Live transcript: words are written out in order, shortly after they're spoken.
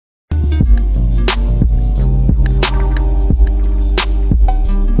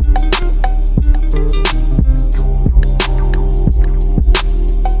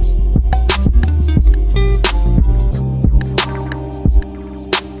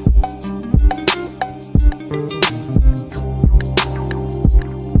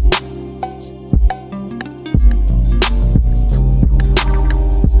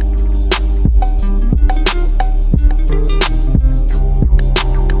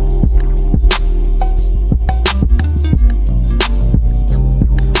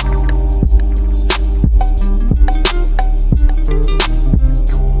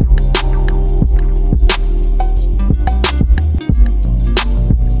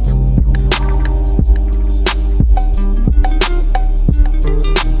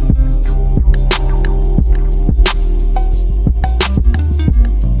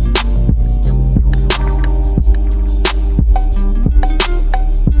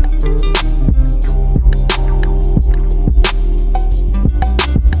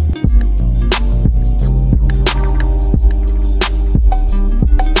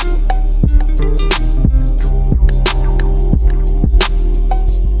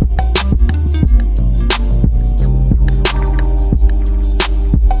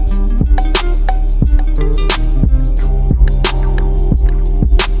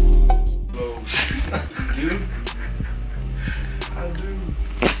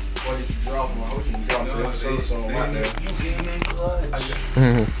drop them. I hope you can drop the episode so I'm out there.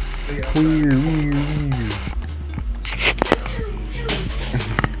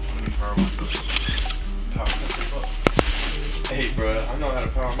 Hey, bro, I know how to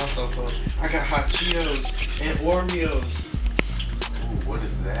power myself up. I got hot Cheetos and Oreos. Ooh, what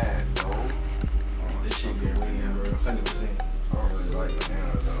is that, bro? Oh, this shit get winning, bro. 100%. I don't really like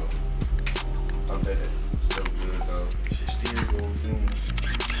banana, though. I bet it's still good, though. Shit still goes in.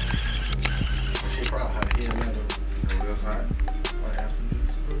 Shit probably hot here now, though. You know what else hot? Like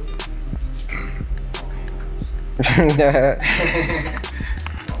apple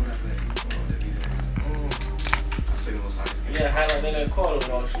yeah, hot like in that quarter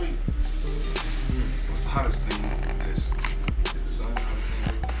when I was asleep. What's the hottest thing? Is the sun the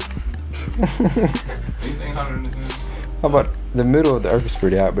hottest thing? Anything hotter than the sun? How about the middle of the earth is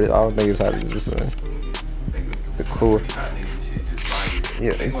pretty hot, but I don't think it's hot as the sun. The core.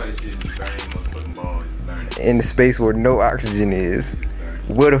 Yeah, in the space where no oxygen is.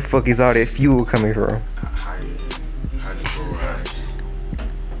 Where the fuck is all that fuel coming from?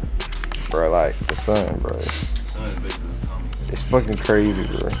 Bro, like the sun, bro. It's fucking crazy,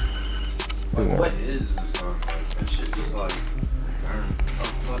 bro. Like, what is the sun? That shit just like burn a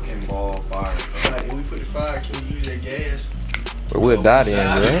fucking ball of fire. Like, if we put the fire, can we use that gas? But we'll die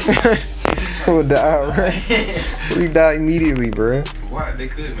then, bro. We'll die, bro. We die immediately, bro. Why? They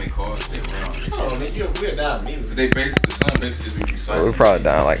could make cars that round. Oh, we'll die immediately. But they basically, the sun basically just be recycled. We'll probably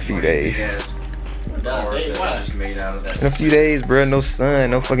die in like a few days. Cars that are just made out of that. In a few days, bro, no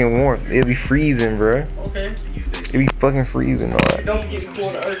sun, no fucking warmth. It'll be freezing, bro. Okay. It'll be fucking freezing, all right. Don't forget the core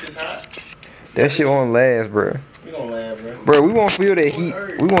of the earth is hot. That shit won't last, bro. We gonna laugh, bro. Bro, we won't feel that heat.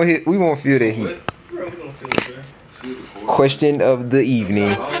 We won't feel that heat. Bro, we gonna feel it, bro. Question of the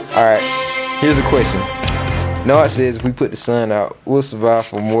evening. Alright, here's a question. No, it says if we put the sun out, we'll survive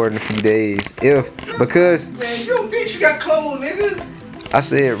for more than a few days. Because Man, yo, bitch, you got clothes, nigga. I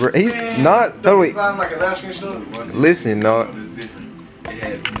said, bro, he's not. No, wait. Like a Alaskan stuff. Listen, no. It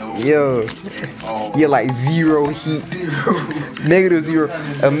has no. Yo, you're like zero heat. Negative zero.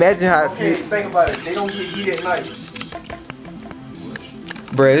 Imagine how it Okay, feels. think about it. They don't get heat at night.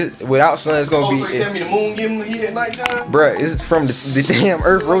 Bruh, without sun, it's gonna Oh, so you be. tell me the moon give them heat at night time? Bruh, it's from the damn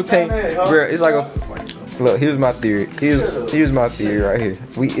earth rotating. Bruh, it's like a. Look, here's my theory. Here's my theory right here.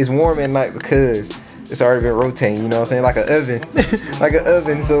 It's warm at night because it's already been rotating. You know what I'm saying? Like an oven, like an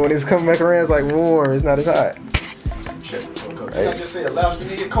oven. So when it's coming back around, it's like warm. It's not as hot. Shut the fuck up. I just said Alaska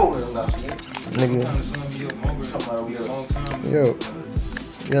nigga colder than Alaska. Nigga, Talking about we a long time. yo,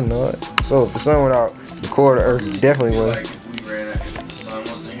 you know it. So if the sun went out, the core of the earth definitely would. Like if we ran out, if the sun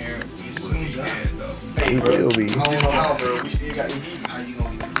wasn't here, we wouldn't be dead though. We will be. I don't know how, bro. We still got the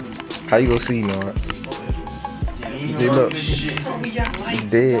heat. How you gonna see, Nard? See, look, We got lights.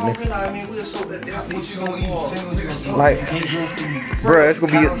 dead. I mean, we're so that what you gonna eat? Like, bruh, it's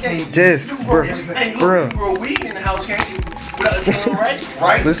gonna be just, bruh. Bro, we in the house, can't you? Without the sun, right?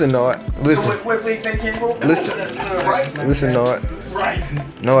 Right? Listen, Nard. Listen, Wait, they can't go? Listen. Right? listen, Nard. Right.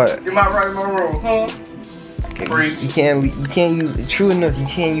 Nard. Am I right or am I wrong? Huh? You can't use. True enough, you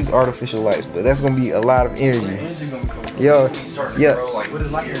can't use artificial lights, but that's gonna be a lot of energy. Yo, yeah.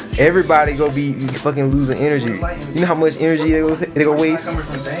 Everybody gonna be fucking losing energy. You know how much energy they go waste? What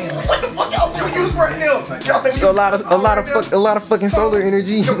the fuck y'all still use right now? Y'all think So a lot of fucking solar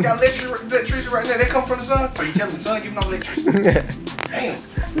energy. Yo, got electricity right now. That come from the sun. So you telling the sun giving off electricity?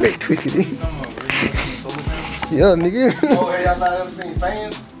 Damn. Electricity. Yo, nigga. Oh, hey, y'all not ever seen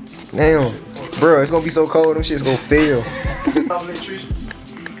fans? Damn, bro, it's gonna be so cold. Them shit's gonna fail. Off electricity.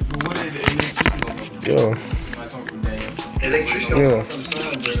 Yo, Electricity Yeah. don't come from the sun,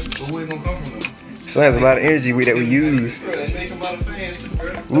 bro. But where it gonna come from though? sun has a lot of energy that we use. Bro, let's make about a fan too,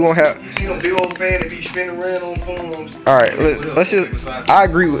 bro. We won't have. You see them big old fan that be spinning around on phones. All right, let's just. I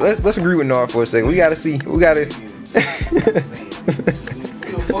agree with. Let's agree with Nard for a second. We gotta see. We gotta.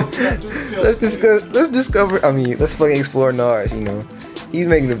 Let's discuss. Let's discover. I mean, let's fucking explore Nard. You know, he's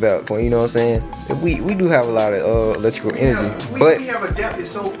making a valid point. You know what I'm saying? We do have a lot of electrical energy, but we have adapted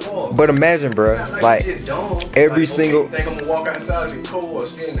so far. but imagine, bro, like every single. Think I'm gonna walk outside and be cold or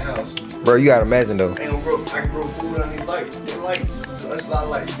stay in the house. Bro, you gotta imagine though. I can grow food underneath light. That's a lot of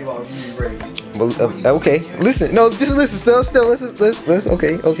light to give out UV rays. Well, okay, listen. No, just listen. Still. Let's.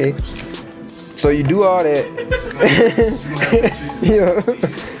 Okay. So you do all that. You know,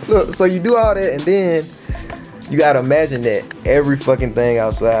 look. So you do all that, and then you gotta imagine that every fucking thing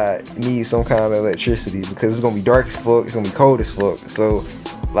outside needs some kind of electricity because it's gonna be dark as fuck. It's gonna be cold as fuck. So,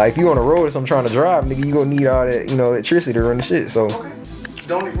 like, if you on the road or something trying to drive, nigga, you gonna need all that, you know, electricity to run the shit. So,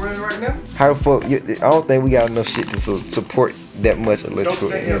 Don't it run right now? How the fuck? I don't think we got enough shit to support that much electrical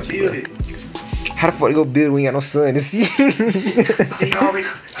Don't you think they'll build energy. it? How the fuck they go build when we ain't got no sun to see? He already.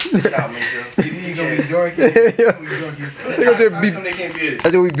 Y'all make sure. You gonna be dark. They gonna just How be. come they can't build it?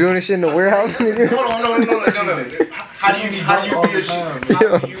 That's what we building shit in the warehouse, nigga. Hold on, no. How do you build shit?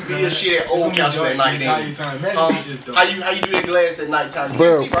 How do you build shit at old council at night? Then? How you do that glass at nighttime? You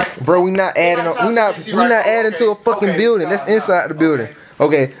Bro, can't see, right? bro, we not adding. We not adding to a fucking building. That's inside the building.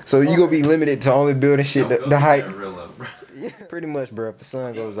 Okay, so you gonna be limited to only building shit the height. Pretty much, bro. If the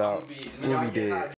sun goes out, we'll be dead.